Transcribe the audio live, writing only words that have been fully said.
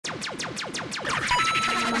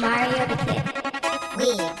Mario the Kid.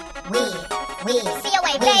 We.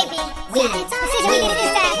 COA, baby. We did it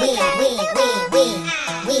this time. We.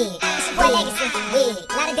 It's your boy Legacy.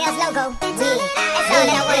 Lauderdale's logo. That's all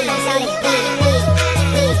that I wanted from Shawty.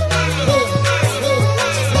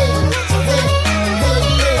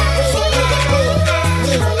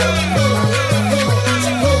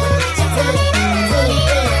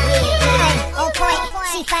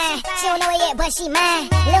 She fine, she don't know it yet, but she mine.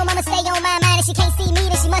 Lil' mama stay on my mind, and she can't see me,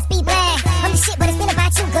 then she must be blind. I'm the shit, but it's been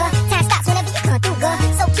about you, girl. Time stops whenever you come through, girl.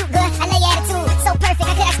 So cute, girl, I lay your attitude, so perfect.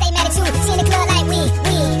 How could I stay mad at you? She in the club like we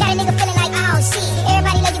got a nigga feeling like, oh shit.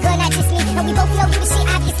 Everybody love you, girl, not just me, and we both know you the shit,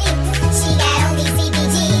 obviously. She got on these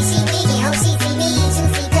CBG, she vegan, hope she see me.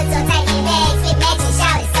 Juicy, good, so tight and bag, fit matching,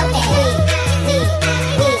 shout it so bad.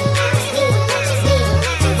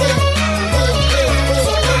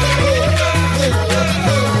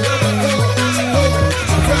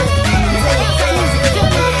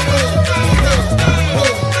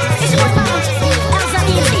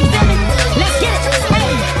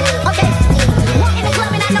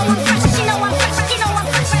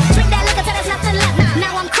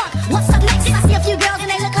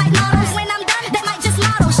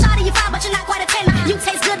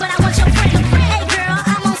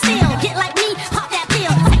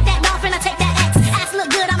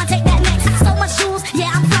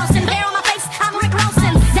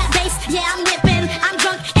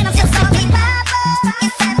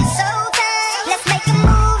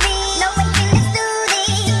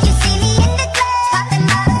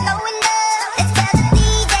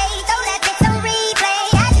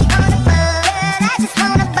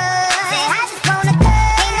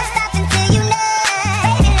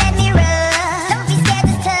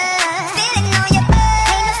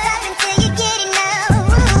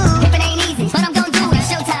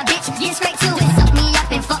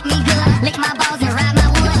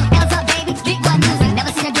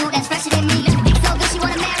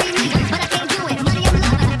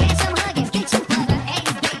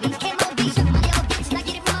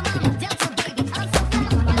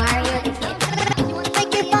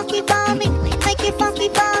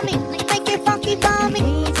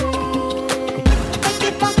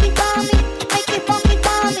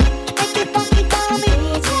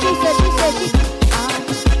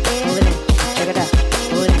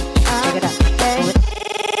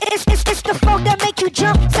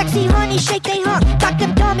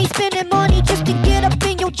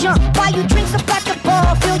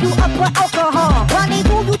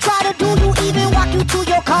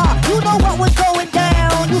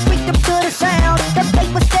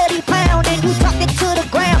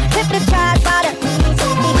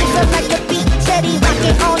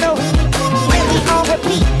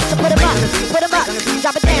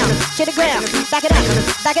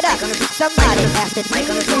 Somebody asked it. Can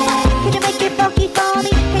you make it funky for me?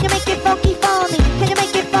 Can you make it funky for me? Can you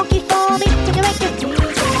make it funky for me? Can you make it? Can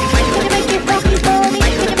you make it funky for me?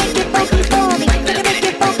 Can you make it funky for me? Can you make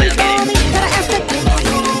it funky for me? Can I ask it? Make it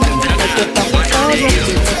funky for you.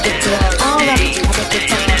 Make it all right. Make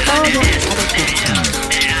it funky for you.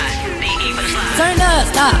 Turn up,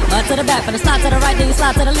 stop, butt to the back, from the slide to the right, then you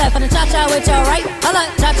slide to the left, and the cha-cha with your right, holla,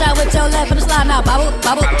 cha-cha with your left, and the slide now, bobble,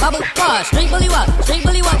 bobble, bobble, pause, street bully walk,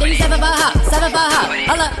 then you 7 by hop,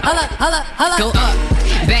 holla, holla, holla, holla. Go up,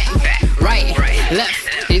 back, right, left,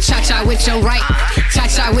 and cha-cha with your right,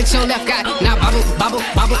 cha-cha with your left, got now bobble, bobble,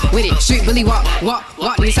 bobble with it, street bully walk,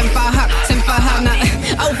 then you 7 by hop, now,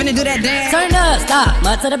 oh, finna do that dance. Turn up, stop,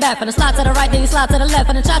 butt to the back, from the slide to the right, then you slide to the left,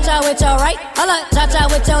 and the cha-cha with your right, holla, cha-cha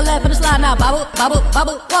with your left, and the slide now, bobble, bobble,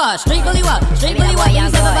 bobble, pause, street bully walk, then you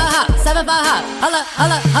 7 by hop, holla,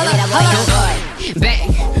 holla, holla, holla. Go up, back,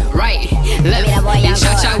 right, left, and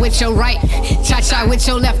cha-cha with your right, cha-cha with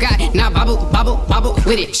your left, got now bobble, bobble, bobble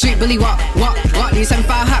with it, street bully walk, then you 7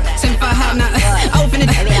 by hop, now, open it,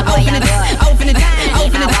 open it, open it, open it,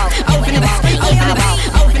 open it, open it, open it,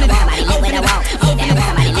 open it,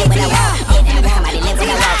 somebody live with the wall, somebody live with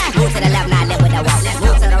the wall, move to the left, now live with the wall, let's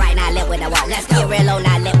move to the right, now live with the wall, let's get real low,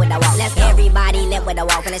 now live with the wall, let's everybody live with the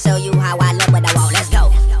wall, finna show you how I live with the wall, let's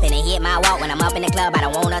go, finna hit my walk when I'm up in the club, I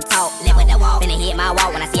don't wanna talk, live with the wall, finna hit my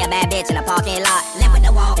walk when I see a bad bitch in the parking lot, live with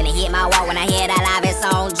the wall, finna hit my walk when I hear that live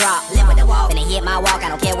song drop, live with the wall, finna hit my walk, I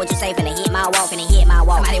don't care what you say, finna hit my walk, finna hit my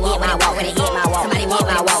walk, somebody walk when I walk, finna hit my walk, somebody walk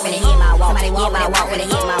when I walk, finna hit my walk, somebody walk when I walk, finna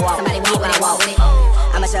hit my walk, somebody walk when I walk,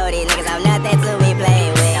 I'ma show these niggas I'm nothing to be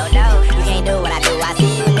played with. Oh no, you can't do what I do. I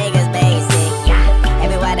see you niggas basic.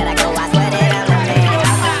 Everywhere that I go, I swear that I'm the man.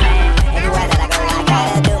 Everywhere that I go, I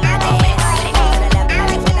gotta do my dance. To the left, I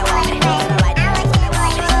live with the wall. To the right, I live with the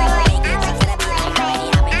wall. To the beat, I'm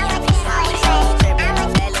ready. I'm in, I'm in, I'm in.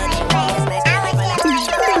 Trippin',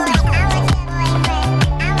 that little nigga,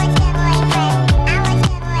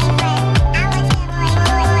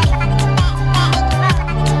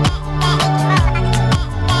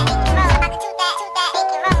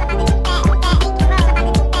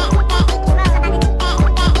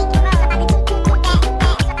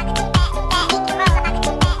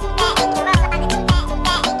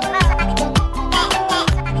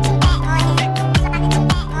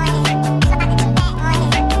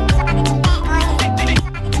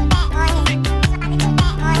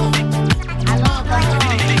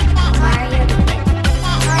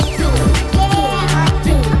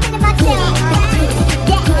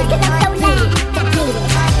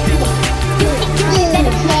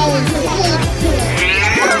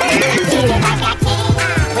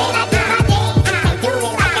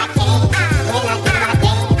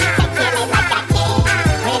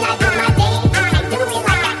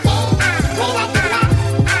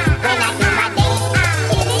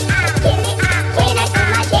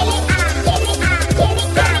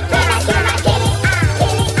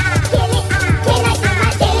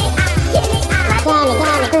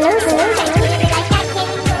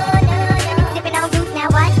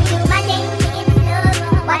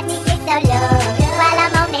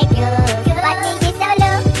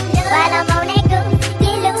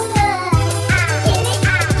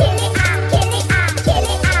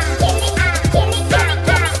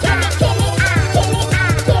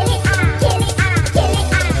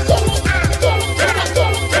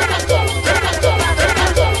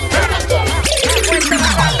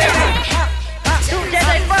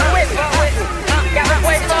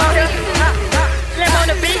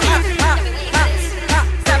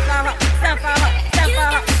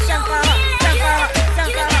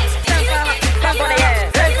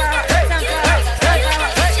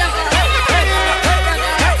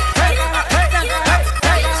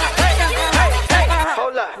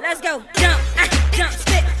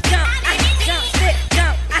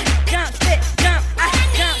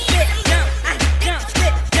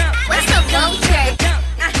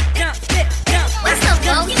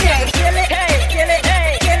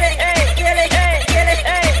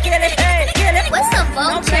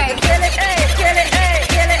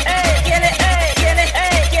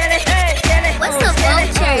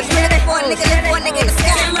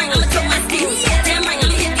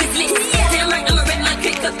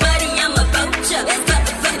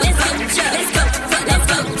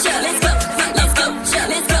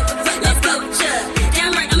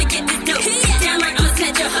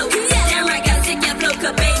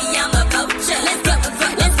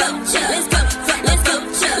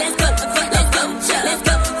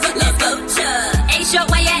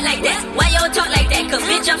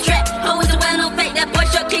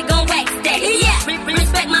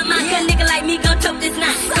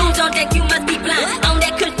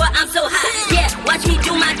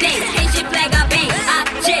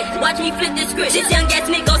 This young ass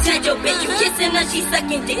nigga gon' send your bitch. You kissing her, she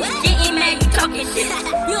sucking dick. Getting mad, you talking shit.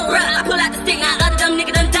 Bruh, I pull out the stick, now other dumb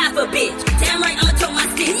nigga done die for a bitch. Damn right, I'ma tote my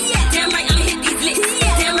stick. Damn right, I'ma hit these licks.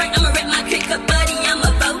 Damn right, I'ma rip my click up, buddy. I'm a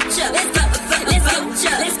vulture. Let's go, let's go,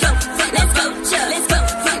 let's go, let's go, let's go,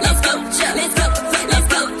 let's go, let's go, let's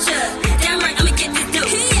go, damn right, I'ma get this dude.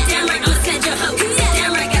 Damn right, I'ma send your hoe.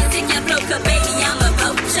 Damn right, gotta take your flow, cause baby, I'm a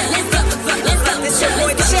vulture. Let's go, let's go, This your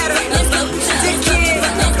boy, the Shadow. let's go, let's go, let's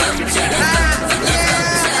go,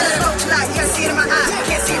 You gotta see it in my eye.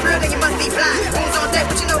 Can't see real, then you must be blind. Who's on deck,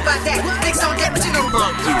 but you know about that. Nicks on deck, but you know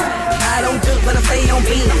about I don't jump, but I stay on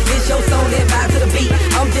beat. This your song, then vibe to the beat.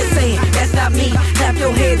 I'm just saying, that's not me. Tap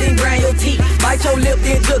your head, then grind your teeth. Bite your lip,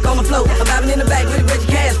 then jerk on the floor. I'm vibing in the back with a Reggie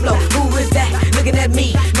cash flow. Who is that? Looking at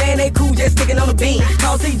me. Man, they cool, just sticking on the beam.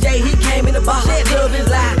 Call CJ, he came in the bar. Club is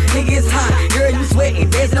live, nigga, it's hot. Girl, you sweating,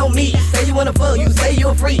 dancing on me. Say you wanna fuck, you say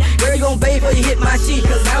you're free. Girl, you gon' bathe before you hit my sheet.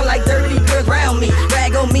 Cause I don't like dirty girls round me.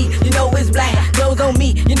 Rag on me, you know it's black. Clothes on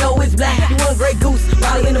me, you know it's black. You want Grey Goose,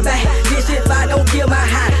 Molly in the back. This shit fire, don't kill my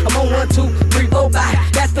high. I'm on 1, 2, 3, 4,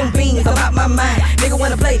 5. That's them beans, I'm out my mind. Nigga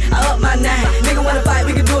wanna play, I up my 9. Nigga wanna fight,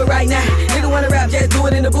 we can do it right now. Nigga wanna rap, just do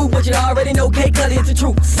it in the booth. But you already know K-Cut is the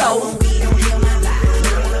truth. So we don't kill my vibe.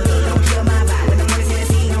 We don't kill my vibe. When the money's in the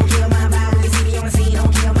scene, don't kill my vibe. When you see me on the scene,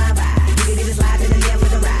 don't kill my vibe. You can either slide to the left or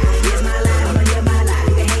the right. Here's my life, I'ma live my life.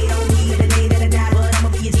 You can hate on me the day that I die, but I'ma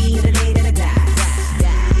be a G the day that I die.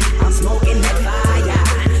 I'm smoking that fire,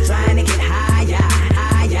 trying to get higher,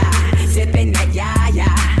 higher. Sipping that yaya,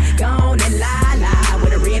 gone and la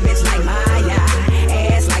with a red bitch like Maya,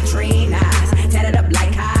 ass like Trina's, tatted up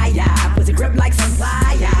like Kaya, pussy grip like some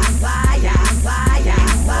fire, fire, fire,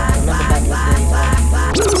 fire, fire, fire,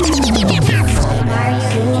 fire.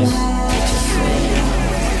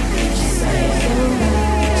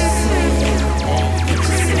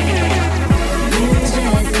 You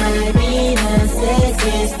just might be the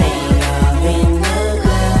sexiest thing up in the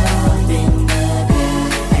club,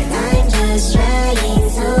 and I'm just trying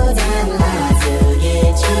so damn hard to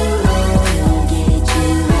get you home,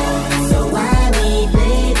 So why we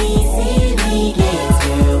play these silly games,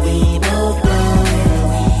 girl? We both know.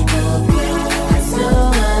 I'm so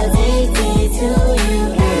addicted to you,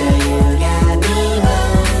 girl. You got me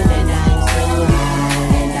hooked, and I'm so high,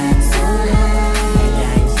 and I'm so high,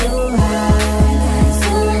 and I'm so high, and I'm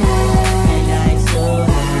so high, and I'm so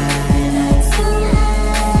high, and I'm so high, and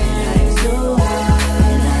I'm so high,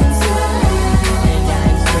 and I'm so high, and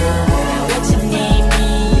I'm so high. What your name is?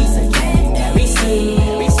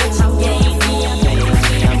 Research, I'm getting me.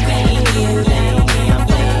 I'm playing you.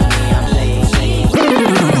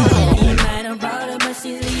 You might have brought her, but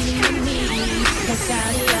she's leaving me. Cause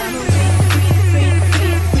I'm a freak.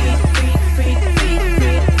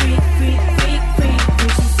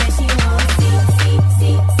 She said she wants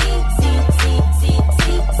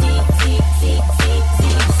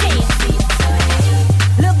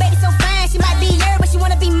Little baby so fine, she might be yours, but she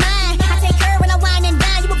wanna be mine. I take her when I wine and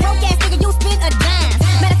dine. You a broke ass nigga, you spend a dime.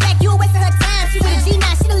 Matter of fact, you a waste of her time. She with a G9,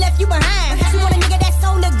 she done left you behind. She want a nigga that's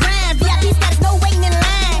on the grind. VIP status, no waiting in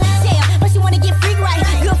line. Yeah, but she wanna get freak right.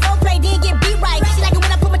 Good foreplay, then get beat right. She like it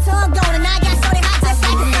when I put my tongue on, and I got shorty hot just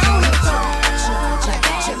like a sauna.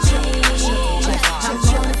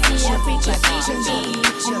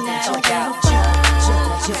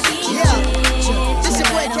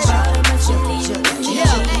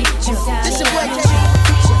 This your boy, K.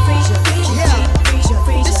 This your boy, K.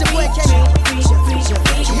 This your boy, K.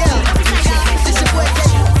 This your boy, K.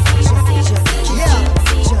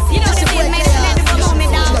 You know this is man for a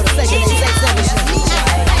moment, dog.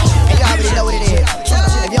 And you already know what it is.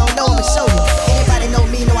 If you don't know, I'ma show you. Anybody know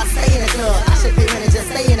me, know I stay in the club. I should be running, just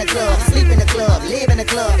stay in the club. Sleep in the club, live in the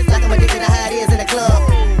club. Like I'm addicted to how it is in the club.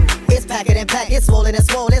 It's packed and packed, it's swollen and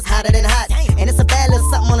swole, it's hotter than hot. And it's a bad little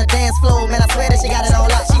something on the dance floor. Man, I swear that she got it all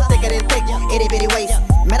up. She thicker than thick, itty bitty waist.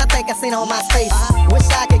 Man, I think I seen her on my face. Wish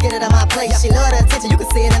I could get it in my place. She love the attention, you can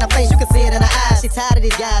see it in her face, you can see it in her eyes. She tired of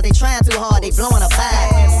these guys, they trying too hard, they blowing her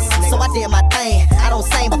vibe. So I did my thing, I don't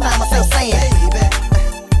sing, but find myself saying, baby,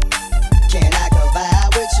 can I come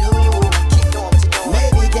vibe with you? Keep doing what you doing.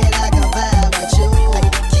 Maybe can I come vibe with you?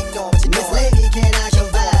 Keep doing what you doing. Miss Lady, can I come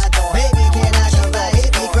vibe? Baby, can I come vibe?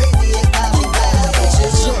 It'd be crazy if I can vibe with you.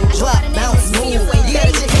 Drop, bounce, move. You got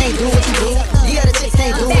a chick can't do what you do. You got a chick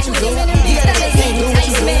can't do what you do. You got a chick can't do what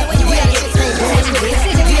you do. You got a chick can't do what you do.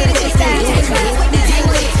 You got a chick can't do what you do.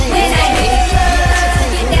 When I hit the club,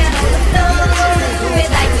 get down on the floor. Do it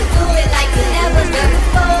like you never done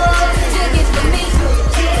before. Jookin' for me,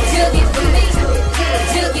 jookin' for me,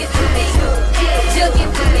 jookin' for me.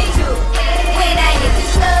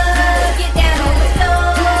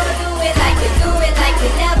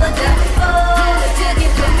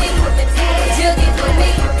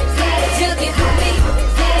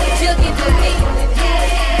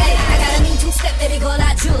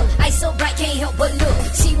 light so bright, can't help but look.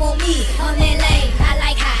 She want me on that lane, I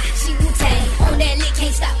like high. She Wu-Tang, on that lick,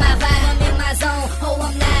 can't stop my vibe. I'm in my zone, oh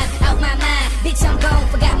I'm live, out my mind. Bitch, I'm gone,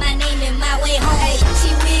 forgot my name and my way home. Hey, she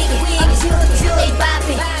wiggin', I'm Jookin', they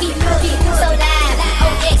boppin', keep looking, so live.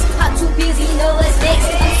 OX, I'm too busy, know what's next.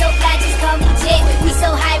 I'm so fly, just call me Jet. We so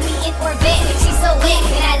high, we in orbit. She so wet,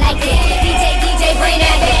 and I like that. DJ, bring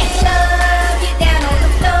that back. Love, get down on the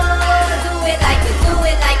floor. Do it like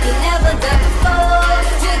you never done before.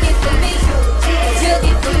 Juke it for me, juke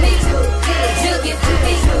it for me, juke it for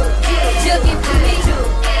me, juke it for me.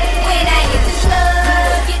 When I hit the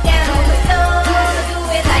club, get down on the floor. Do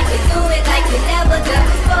it like you never done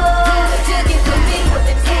before. Juke it for me,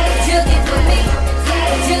 juke it for me,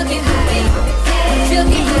 juke it for me,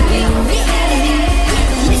 juke it for me.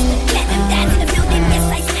 Mr. Platinum, Dade in the building. Yes,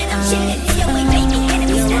 I said I'm chillin'. Yo, we baby,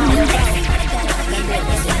 enemies,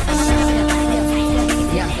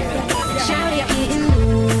 Shawty getting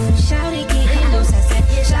loose, shawty getting loose. I said,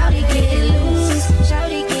 shawty getting loose,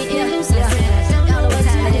 shawty getting loose. I said, I don't know what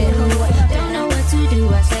to do, don't know what to do.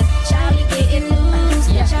 I said, shawty getting loose,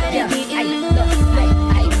 shawty getting loose.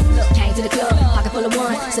 Look, came to the club, pocket full of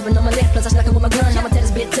one, sipping on my lip, plus I snuck it with my gun. I'ma tear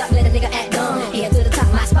this bitch up, let a nigga act dumb. Head to the top,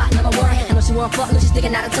 my spot number one. I know she want fuck, look, she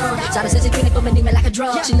sticking out her tongue. Shawty says she feeling for me, need me like a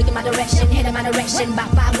drug. She looking my direction, heading my direction.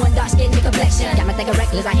 About 5'1", dark skin, nigga complexion. Got me thinking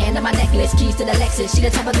reckless, I hand her my necklace, keys to the Lexus. She the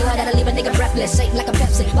type of girl that'll leave a nigga breathless. Shaped like a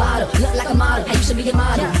Pepsi bottle, look like a model. Hey, you should be a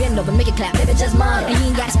model. Bend over, make it clap, baby, just model. And you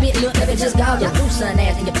ain't gotta spit, look, baby, just goggle. Your boots son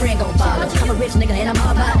ass and your friend gon' follow. I'm a rich nigga and I'm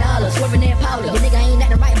all about dollars. Swerving in powder. Your nigga ain't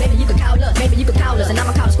acting right, baby, you can call us. Baby, you can call us, and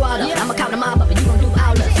I'ma call the squad up. I'ma call the mob up, and you gon' do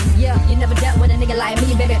all us. Yeah, you never dealt with a nigga like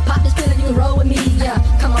me, baby. Pop this pill and you can roll with me. Yeah,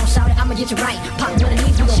 come on, shout it, I'ma get you right. Pop what I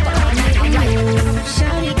need, you gon' fuck all night, alright.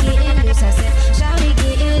 Shawty getting loose. I said, shawty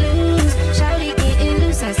getting loose, shawty getting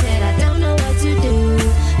loose. I said, I don't know what to do,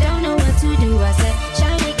 don't know what to do. I said,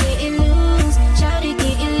 shawty getting loose, shawty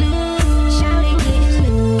getting loose, shawty getting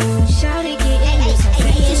loose, shawty getting loose. I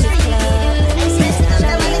said, it's a club. I said,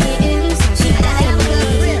 shawty getting loose. I said, I don't know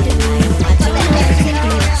what to do, I don't know what to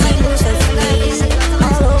do. She moves her sleeves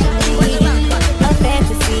all over me, a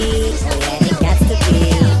fantasy, yeah, it got to be.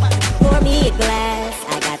 Pour me a glass,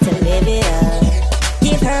 I got to live it up.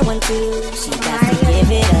 Give her one too, she got to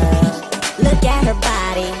give it up. Look at her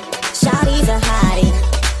body, shawty's a hottie.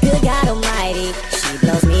 Good God almighty, she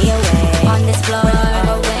blows me away. On this floor,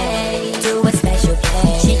 away to a special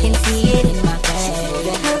place. She can see it in my face.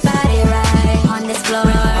 Her body right. On this floor,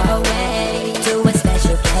 away to a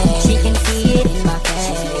special place. She can see it in my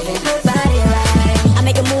face. Her body right. I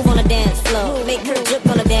make a move on the dance floor, make her drip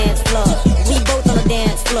on the dance floor. We both on the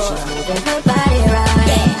dance floor. Her body right.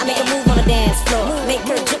 Yeah, I make a move on the dance floor, make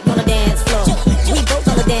her drip on the dance floor. We both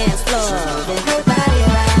on the dance floor. Her body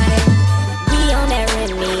right. We on that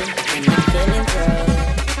Remy, and I'm feeling good.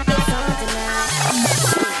 It's on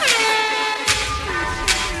tonight.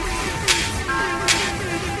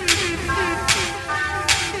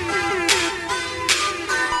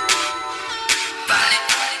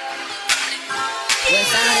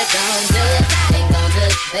 What's all it gon' do? They gon'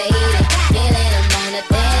 just fade it. Feeling I'm on the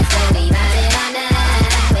dance, so we ride it all night.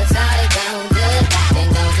 What's all it gon' do? They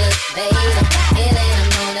gon' just fade it. Feeling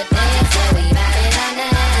I'm on the dance, so we ride it all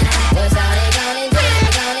night. What's all they gon' do?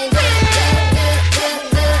 Gon' do?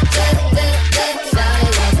 Shawty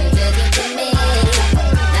wants you to get to me.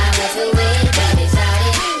 Now what you with, baby,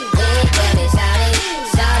 shawty? With, baby, shawty.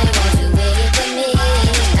 Shawty wants you to get to me.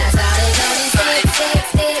 Now shawty gon' stick, stick,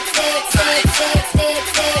 stick, stick, stick, stick, stick,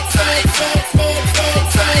 stick, stick, stick, stick, stick,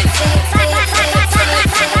 stick, stick.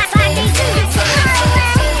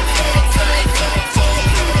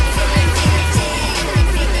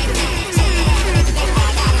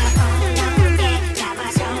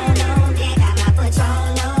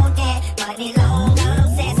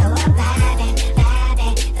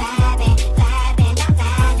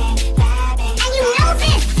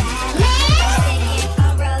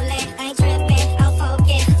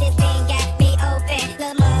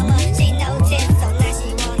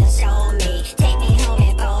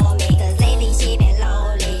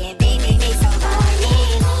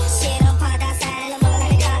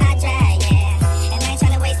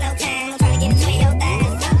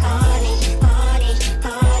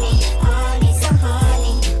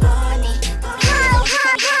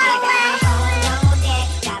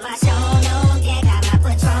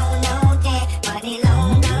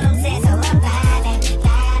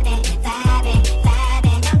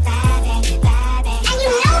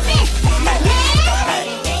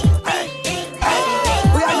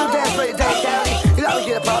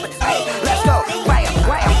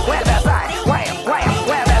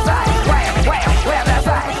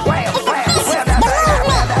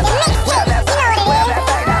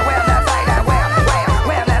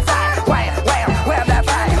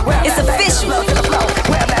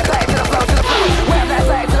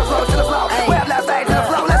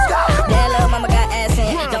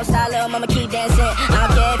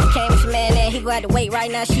 like the weight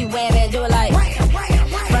right now. She wham and do it like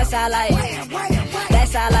front side like that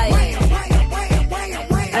side like.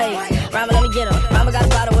 Hey, Rama, let me get him. Mama got a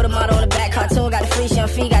bottle with a motto on the back. Cartoon got the free, she on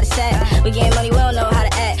feet, got the sack. We getting money, we don't know how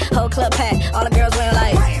to act. Whole club pack, all the girls wearing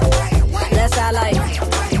like left side like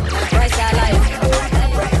right side like.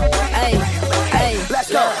 Hey, hey,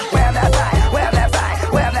 let's go. Wham that side, wham that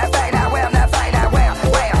side, wham that side now, wham that side now, wham,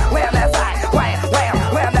 wham, wham that side, wham, wham,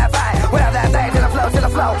 wham that side, wham that thing to the flow, to the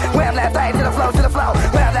flow, wham that thing to the flow, to the flow,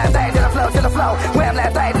 wham that thing to the flow, to the flow, wham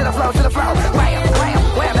that thing to the flow, to the flow, wham, wham,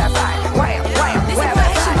 wham that side, wham, wham, wham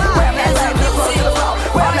that side, wham that thing to the flow, to the flow,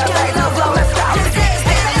 wham that thing to the flow. Let's go.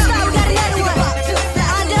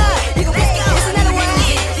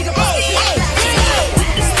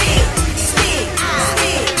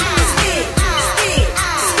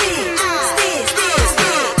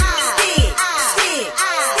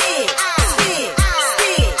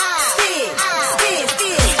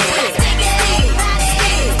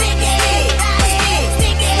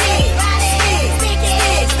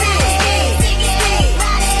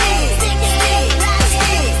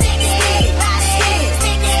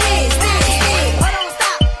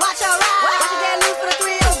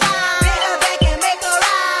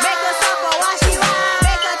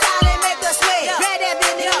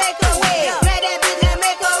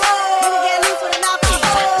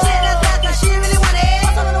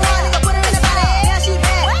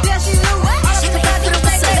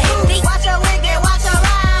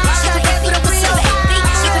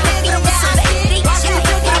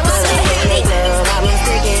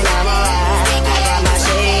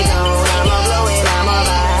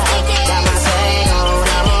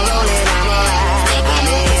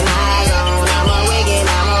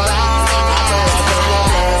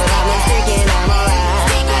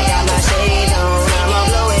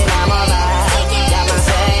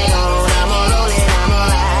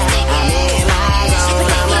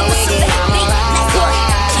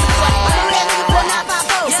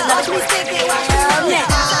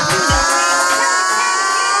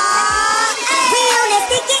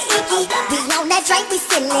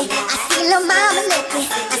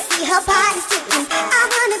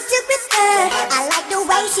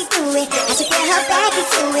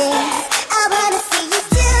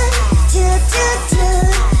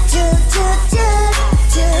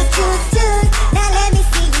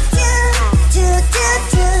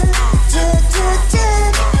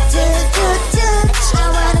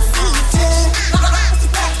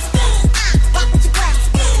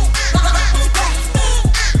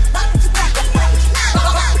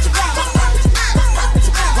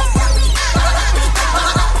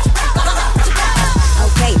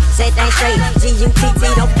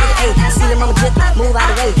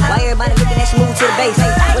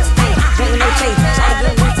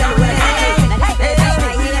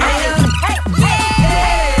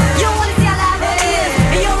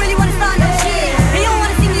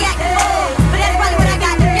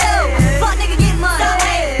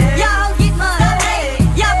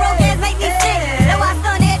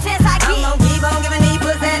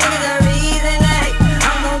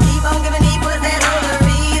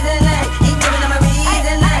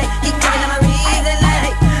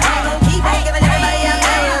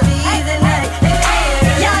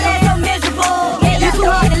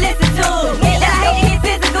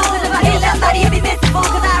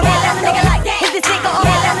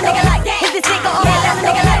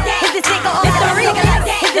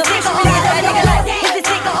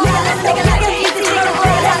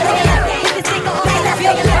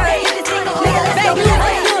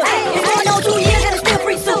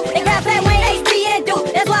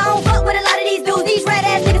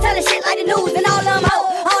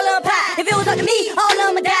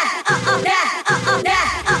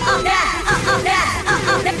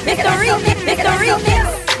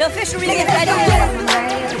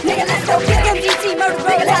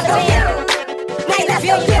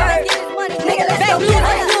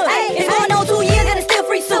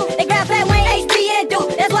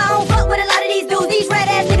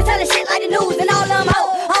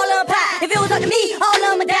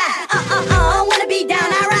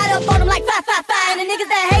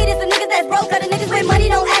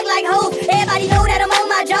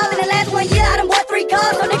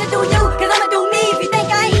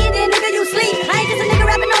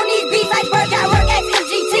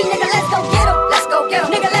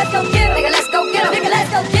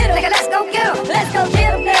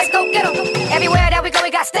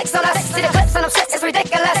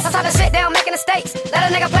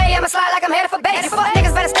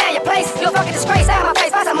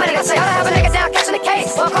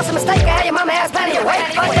 Mistake, I had your mama ass planning your way.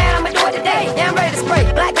 Fuck that, I'ma do it today. Yeah, I'm ready to spray.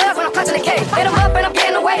 Black gloves when I'm clutching the cake. Hit 'em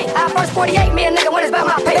 48 me a nigga when it's about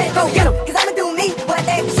my pay. Let's go get 'em, cause I'ma do me. What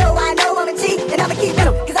they show I know I'm a G, and I'ma keep in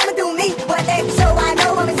 'em, cause I'ma do me. What they show I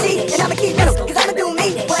know I'm a G, and I'ma keep in 'em, cause I'ma do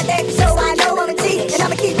me. What they show I know I'm a G, and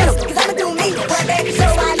I'ma keep in 'em, cause I'ma do me. What they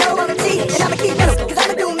show I know I'm a G, and I'ma keep in 'em, cause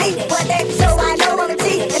I'ma do me. What they show I know I'm a G,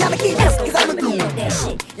 and I'ma keep in 'em, cause I'ma do me. That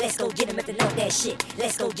shit. Let's go get him if they know that shit.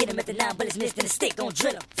 Let's go get him if the 9 bullets missed in the stick, gon'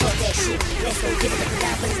 drill him. Fuck that shit. Let's go get him if the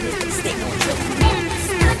 9 bullets missed in the stick, gon' drill him.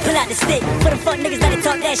 Pull out the stick for them fuck niggas that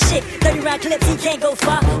talk that shit. 30 round clips, he can't go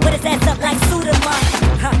far. But his ass up like Sudaman.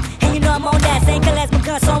 And you know I'm on that. Same color as my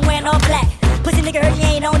gun, so I'm wearing all black. Pussy nigga heard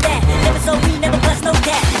he ain't on that. Never so we never bust no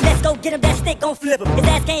cat. Let's go get him, that stick gon' flip him. His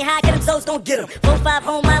ass can't hide, get him, so's gon' get him. 4-5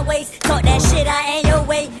 on my waist, talk that shit, I ain't your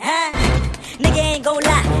way, huh? Nigga ain't gon'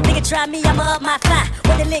 lie, nigga try me, I'ma up my fly.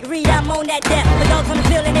 When the lick read, I'm on that death. But dogs on the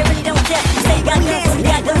field and they really don't care. You say you got guns, but we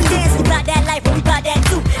got guns too. We bout that life, but we bout that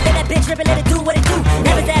too. Let that bitch rip it, let it do what it do.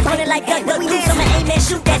 Have his ass running like duck, duck, goose. I'ma aim and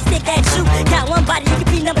shoot that stick at you. Got one body, you can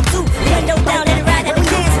be number 2. Window down, let it ride, let it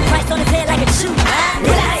dance. Price on his head like a shoe.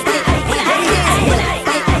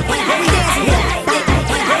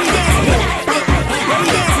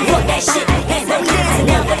 Fuck that shit, let's go dance.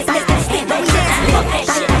 Now what is Mr. Stick? Fuck that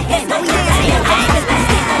shit, let's go dance.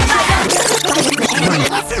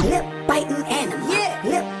 Lip biting animal,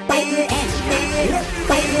 lip biting animal, lip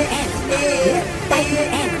biting animal, lip biting animal, lip biting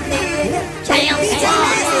animal,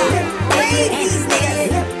 lip biting these niggas,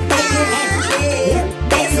 lip biting animal, lip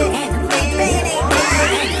biting animal,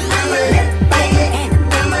 I'm a lip biting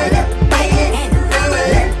animal, I'm a lip biting animal, I'm a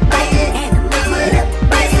lip biting animal, I'm a lip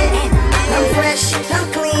biting animal. I'm fresh, I'm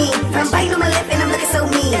clean, I'm biting on my lip and I'm looking so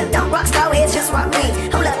mean. Don't rock star heads, just rock me.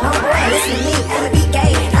 Hold up, homeboy, listen to me, I'm a BK.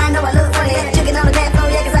 I know I look funny, Jookin on the dance floor,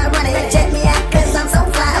 yeah, 'cause I run it. Check me out, 'cause I'm so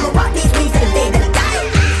fly. I'ma rock these beats to the day that I die.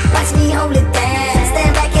 Watch me hold it down,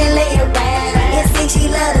 stand back and lay it down. You think she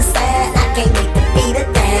love the style, I can't wait to beat her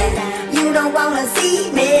down. You don't wanna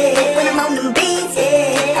see me when I'm on them beats,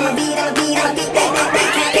 yeah. I'ma beat, I'ma beat, I'ma beat, beat, beat,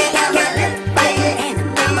 beat. I'm a lip biting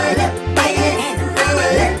animal, I'm a lip biting animal, I'm a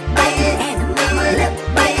lip biting animal, I'm a lip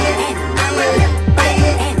biting animal, I'm a lip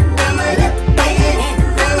biting animal, I'm a lip biting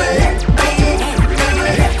animal, I'm a lip biting animal, I'm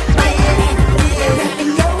a lip biting animal.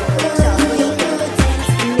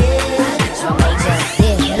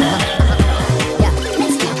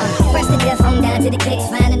 Fresh to death, I'm down to the kicks.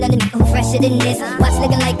 Find another nigga who fresher than this. Watch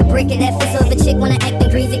looking like a brick of that fist. So if a chick wanna act and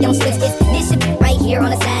greasy, don't switch this. This shit right here on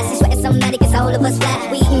the side. She's sweating somebody, cause all of us fly.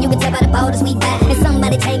 We eating, you can tell by the boulders we buy. And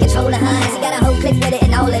somebody take control of her. She got a whole clip with it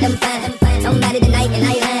and all of them fine. Somebody tonight and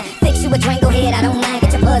I line. Fix you a drink, go ahead, I don't mind.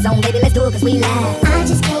 Get your buzz on, baby, let's do it cause we live. I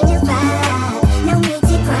just came to ride, no need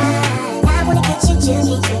to grind. I wanna get you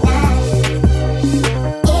jiggy tonight.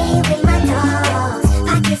 In here with my dogs,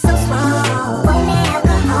 pockets so small. Want that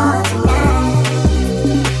alcohol tonight.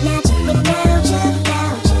 Now juke with me.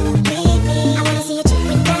 I wanna see you juke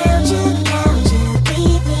with me.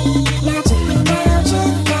 Now juke with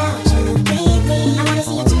me. I wanna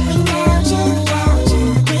see you juke with me.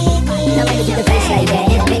 Now make it do the face like that.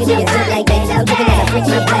 Make it do your foot like that. Now look at that, freak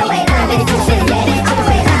my play. I bet it do shit like that.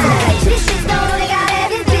 This shit's don't only got ass.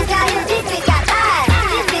 This bitch got hips. This bitch got thighs.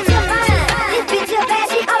 This bitch too fine. This bitch too bad.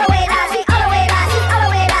 She all the way live. She all the way live. She all the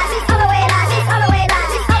way live. She all the way live. She all the way live.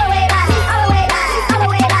 She all the way live. She all the way live. She all the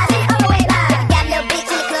way live. She all the way live. Got a little bitch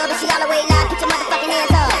in the club and she all the way live. Put your motherfucking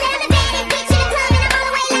hands up.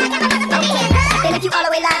 And if you all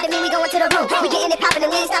the way live, that mean we going to the room. We getting it poppin'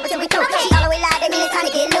 and we ain't stopping till we through. She all the way live, that mean it's time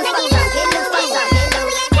to get loose. Fuck some, get loose, fuck some, get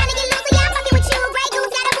loose.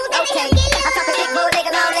 Okay, I'm talking big bull,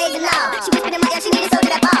 nigga, long legs and all. She whispered in my ear, she need a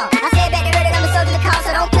soldier that ball. I said back to her that I'm a soldier to call,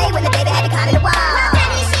 so don't play with me, baby, had to climb in the wall.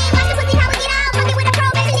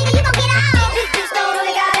 This bitch don't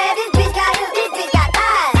only got ass, this bitch got hips, this bitch got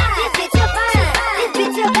thighs. This bitch too fine, this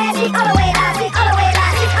bitch too bad, she all the way live, she all the way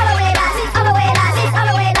live, she all the way live, she all the way live, she all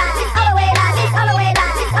the way live, she all the way live, she all the way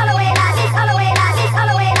live, she all the way live, she all the way live, she all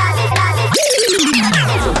the way live, she all the way live.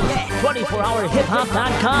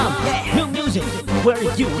 24hourhiphop.com. New music where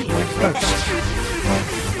you hear it first.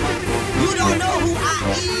 You don't know who I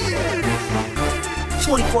am.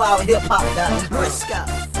 24-hour hip-hop, Briscoe.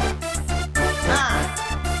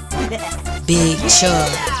 Big Chuck.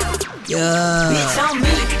 Yeah. Bitch on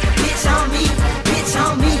me, bitch on me, bitch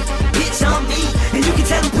on me, bitch on me. And you can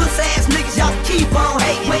tell them puss ass niggas, y'all keep on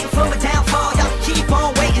hating. Waiting for my downfall, y'all keep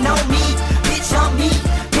on waiting on me. Bitch on me,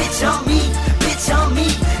 bitch on me, bitch on me.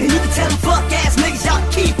 And you can tell them fuck ass niggas, y'all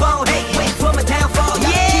keep on hating. Waiting for my downfall,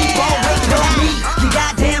 y'all keep on waiting on me. You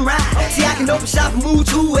goddamn right. See, I can open shop and move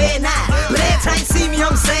to at night. But every time you see me,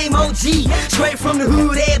 I'm the same OG. Straight from the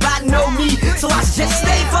hood, everybody know me. So I suggest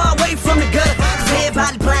stay far away from the gutter. Cause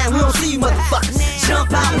everybody blind, we don't see you motherfuckers.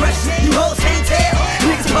 Jump out and rush, you hoes can't tell.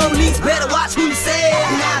 Niggas police better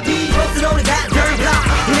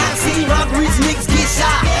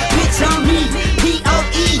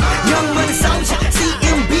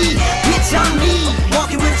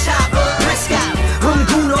walking with a chopper. Brisk out, I'm the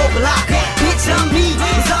goon overlock. Bitch, I'm me,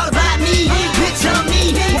 it's all about me. Bitch, I'm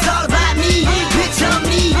me, it's all about me. Bitch, I'm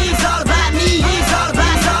me, it's all about me. It's all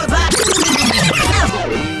about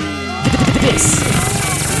This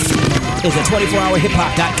is a 24-hour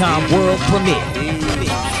hiphop.com world premiere.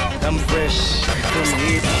 I'm fresh from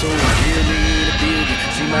head to toe, really in the building.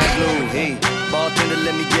 See my glow, hey. Bartender,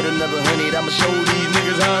 let me get another 100. I'ma show these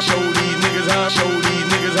niggas how, show these niggas how, show these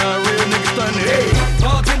niggas how real niggas stunning. Hey,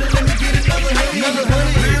 bartender, let me get another 100. Another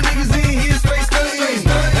 100. Real niggas in here straight stunning.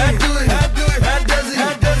 I do it, I do it, how does it,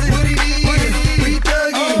 how does it? What it is, we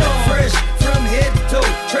thuggin'. Fresh from head to toe,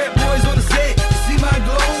 trap boys on the set. See my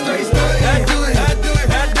glow, straight stunning. I do it, I do it,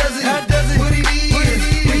 how does it, how does it? What it is,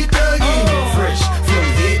 we thuggin'. Fresh from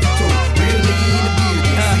head to toe, real nigga in the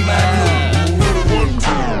building. See my glow.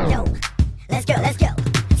 Let's go, let's go.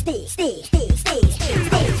 Steve, Steve, Steve, Steve, Steve,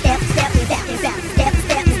 Steve. Step, step, and bounce, and bounce. Step,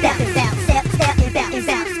 step, and bounce, and bounce. Step, step, and bounce, and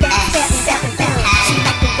bounce. Step, step, and bounce, and bounce. She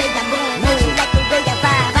like the way I move. She like the way I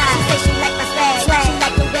vibe. She say she like my swag. She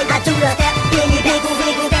like the way I do the step. Benny, wiggle,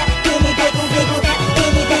 wiggle, that. Benny, wiggle, wiggle, that.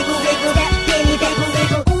 Benny, wiggle, wiggle, that. Benny, wiggle,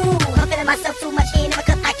 wiggle. Ooh, I'm feeling myself too much in my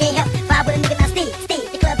cup. I can't help. Vibe with a nigga now, Steve,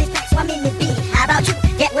 Steve. The club is packed, so I'm in the beat. How about you?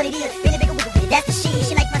 Get what it is. Benny, wiggle, wiggle, that's the shit.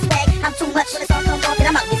 She like my swag. I'm too much when the song comes on, and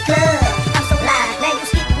I'm out this club.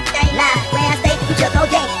 Just all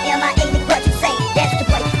day, M.I.A. nigga, what you say? That's what you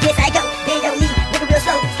play. Yes, I go. They don't need nigga real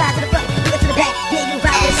slow. Slide to the front, nigga to the back. Then you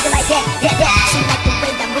ride with a nigga like that. She like the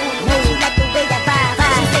way I move. She like the way I vibe.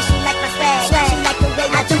 She say she like my swag. She like the way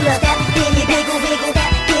I do the step. Benny, wiggle, wiggle,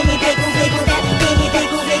 that. Benny, wiggle, wiggle, that. Benny,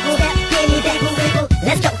 wiggle, wiggle, that. Benny, wiggle, wiggle.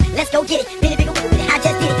 Let's go get it. Benny, wiggle, wiggle, it. I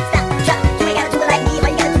just did it. Stop, drop. You ain't gotta do it like me.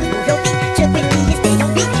 All you gotta do is move your feet. Chill with me and stay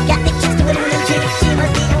on beat. Got the chicks doing on them tricks. She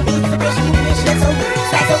must be on beat. That's the way she moving. She looks so good.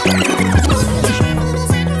 Swag so good.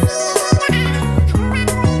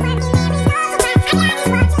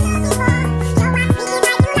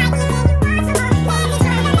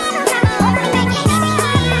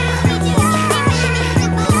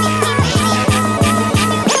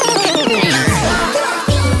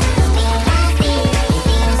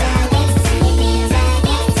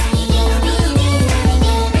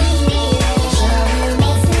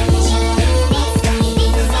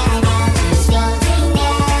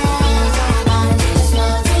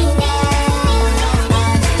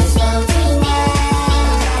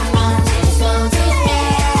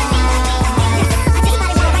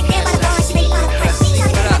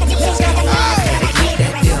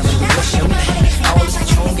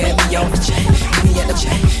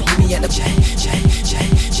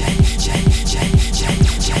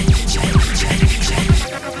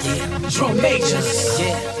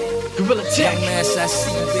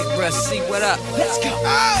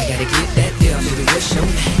 I gotta get that deal, baby, what's your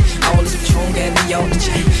name? All this Patron got me on the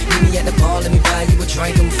chain. Meet me at the bar, let me buy you a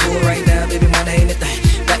drink. I'm full right now, baby, money ain't a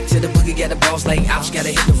thing. Back to the boogie, got the boss like ouch. Gotta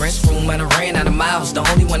hit the rinse room, I done ran out of miles. The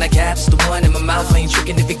only one I got is the one in my mouth. Ain't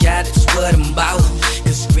tricking if you got it, that's what I'm about.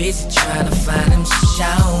 Cause Rizzy trying to find him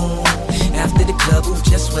show. After the club, who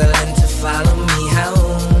just willing to follow me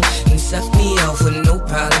home. And suck me off with no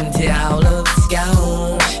problem till all of it's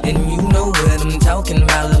gone. And you know what I'm talking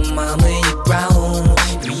about, little mama, you grown.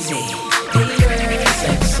 Breezy, this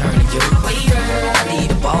ain't concerning you. I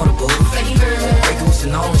need a ball to boot. Wrinkles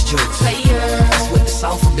and orange juice. That's what the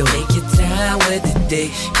soft will do. Take your time with the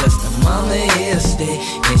dick, cause the mama is thick.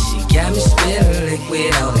 And she got me spilling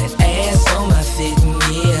liquid, all that ass on my feet.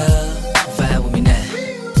 Yeah, vibe with me now.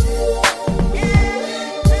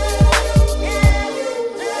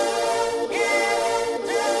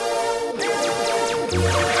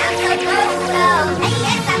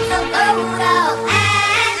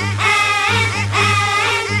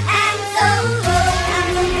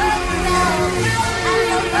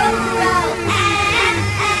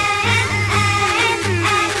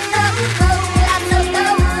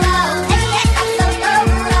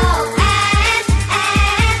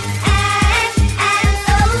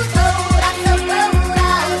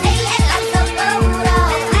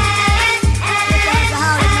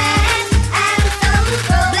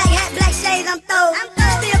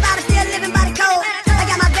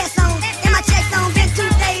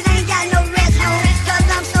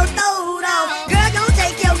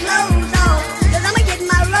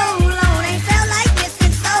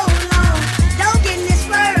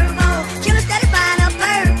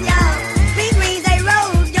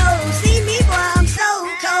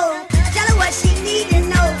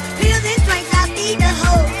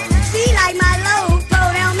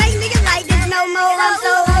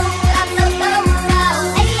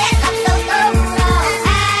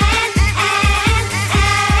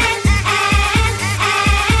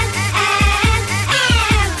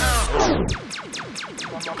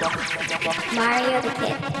 Mario the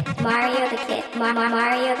Kid, Mario the Kid,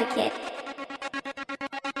 Mario the Kid.